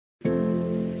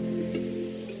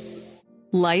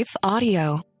Life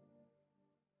Audio.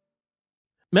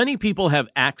 Many people have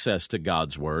access to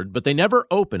God's Word, but they never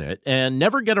open it and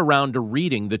never get around to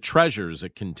reading the treasures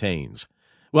it contains.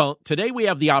 Well, today we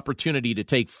have the opportunity to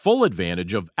take full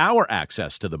advantage of our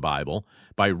access to the Bible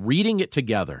by reading it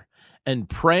together and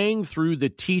praying through the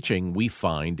teaching we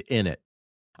find in it.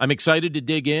 I'm excited to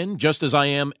dig in, just as I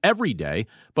am every day,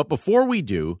 but before we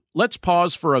do, let's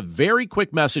pause for a very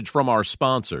quick message from our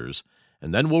sponsors,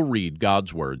 and then we'll read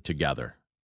God's Word together.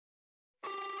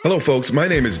 Hello, folks. My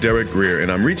name is Derek Greer,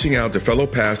 and I'm reaching out to fellow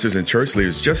pastors and church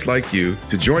leaders just like you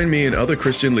to join me and other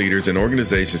Christian leaders and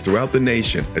organizations throughout the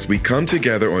nation as we come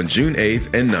together on June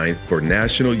 8th and 9th for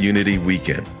National Unity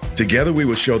Weekend. Together, we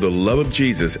will show the love of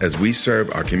Jesus as we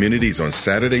serve our communities on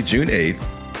Saturday, June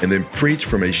 8th, and then preach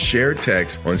from a shared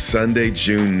text on Sunday,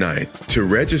 June 9th. To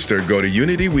register, go to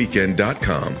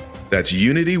unityweekend.com. That's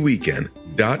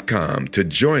unityweekend.com to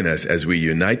join us as we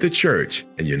unite the church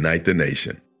and unite the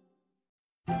nation.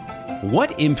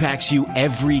 What impacts you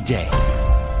every day?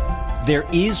 There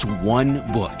is one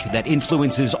book that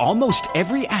influences almost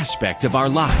every aspect of our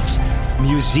lives.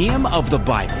 Museum of the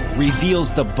Bible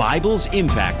reveals the Bible's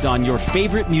impact on your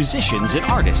favorite musicians and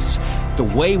artists, the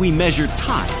way we measure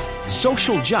time,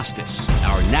 social justice,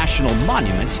 our national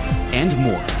monuments, and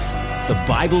more. The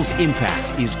Bible's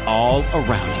impact is all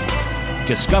around you.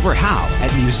 Discover how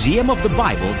at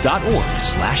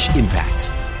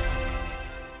museumofthebible.org/impact.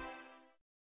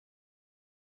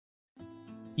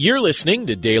 You're listening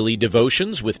to Daily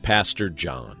Devotions with Pastor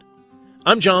John.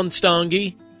 I'm John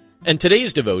Stange, and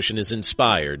today's devotion is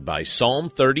inspired by Psalm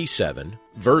 37,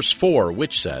 verse 4,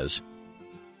 which says,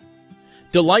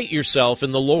 "Delight yourself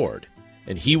in the Lord,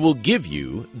 and He will give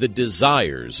you the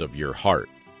desires of your heart."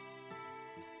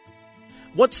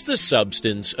 What's the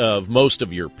substance of most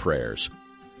of your prayers?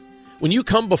 When you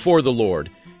come before the Lord,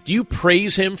 do you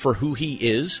praise Him for who He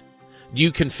is? Do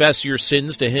you confess your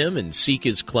sins to Him and seek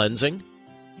His cleansing?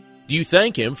 Do you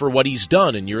thank Him for what He's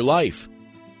done in your life?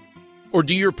 Or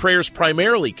do your prayers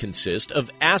primarily consist of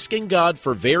asking God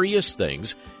for various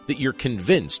things that you're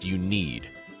convinced you need?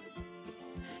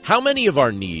 How many of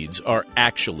our needs are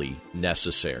actually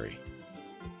necessary?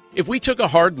 If we took a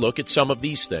hard look at some of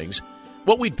these things,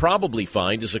 what we'd probably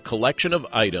find is a collection of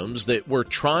items that we're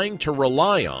trying to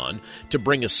rely on to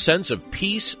bring a sense of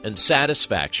peace and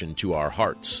satisfaction to our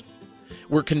hearts.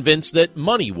 We're convinced that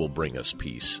money will bring us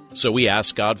peace, so we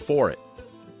ask God for it.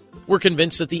 We're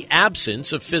convinced that the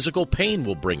absence of physical pain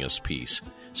will bring us peace,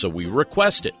 so we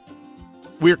request it.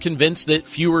 We're convinced that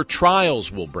fewer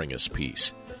trials will bring us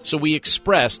peace, so we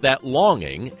express that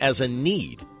longing as a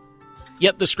need.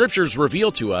 Yet the Scriptures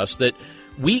reveal to us that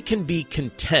we can be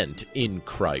content in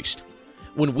Christ.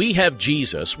 When we have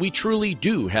Jesus, we truly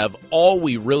do have all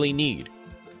we really need.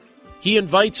 He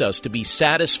invites us to be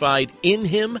satisfied in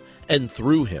Him and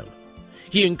through Him.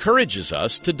 He encourages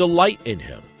us to delight in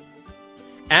Him.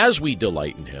 As we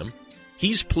delight in Him,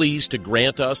 He's pleased to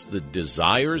grant us the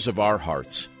desires of our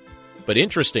hearts. But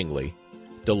interestingly,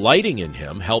 delighting in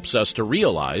Him helps us to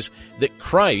realize that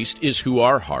Christ is who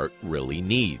our heart really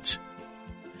needs.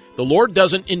 The Lord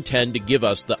doesn't intend to give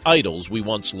us the idols we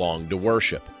once longed to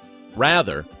worship.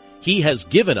 Rather, He has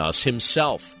given us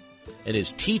Himself and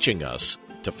is teaching us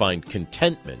to find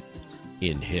contentment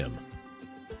in Him.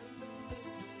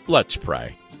 Let's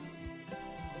pray.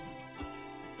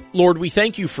 Lord, we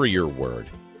thank You for Your Word,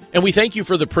 and we thank You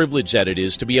for the privilege that it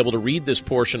is to be able to read this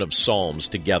portion of Psalms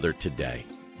together today.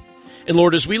 And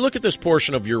Lord, as we look at this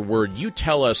portion of Your Word, You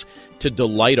tell us to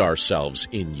delight ourselves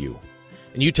in You.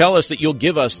 And You tell us that You'll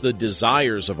give us the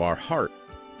desires of our heart.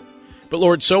 But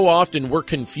Lord, so often we're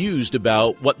confused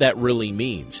about what that really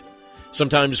means.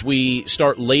 Sometimes we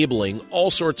start labeling all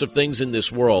sorts of things in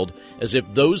this world as if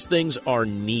those things are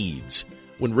needs,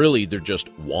 when really they're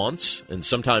just wants, and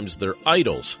sometimes they're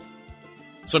idols.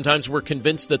 Sometimes we're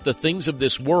convinced that the things of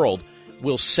this world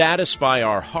will satisfy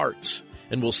our hearts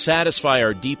and will satisfy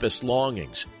our deepest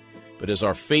longings. But as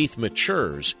our faith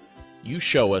matures, You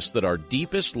show us that our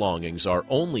deepest longings are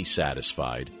only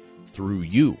satisfied through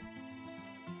You.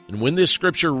 And when this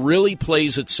Scripture really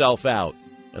plays itself out,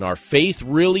 and our faith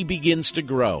really begins to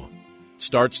grow, it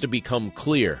starts to become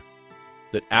clear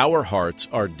that our hearts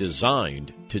are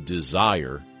designed to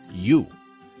desire You.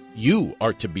 You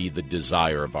are to be the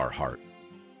desire of our heart.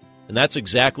 And that's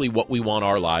exactly what we want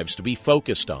our lives to be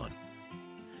focused on.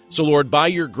 So, Lord, by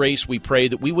Your grace, we pray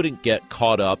that we wouldn't get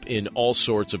caught up in all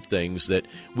sorts of things that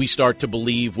we start to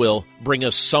believe will bring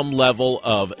us some level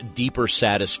of deeper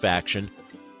satisfaction.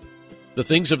 The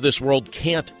things of this world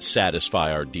can't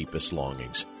satisfy our deepest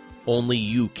longings. Only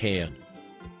You can.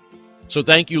 So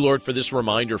thank you, Lord, for this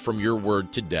reminder from your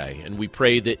word today. And we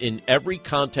pray that in every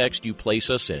context you place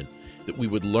us in, that we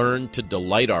would learn to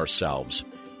delight ourselves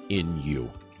in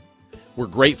you. We're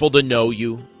grateful to know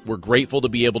you. We're grateful to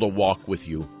be able to walk with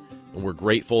you. And we're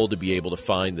grateful to be able to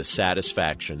find the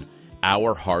satisfaction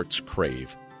our hearts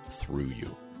crave through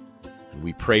you. And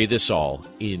we pray this all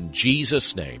in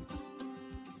Jesus' name.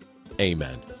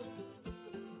 Amen.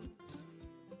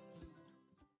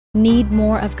 Need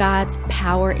more of God's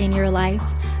power in your life?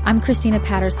 I'm Christina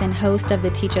Patterson, host of the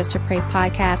Teach Us to Pray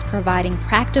podcast, providing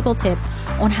practical tips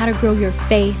on how to grow your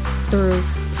faith through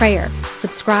prayer.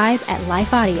 Subscribe at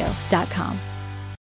lifeaudio.com.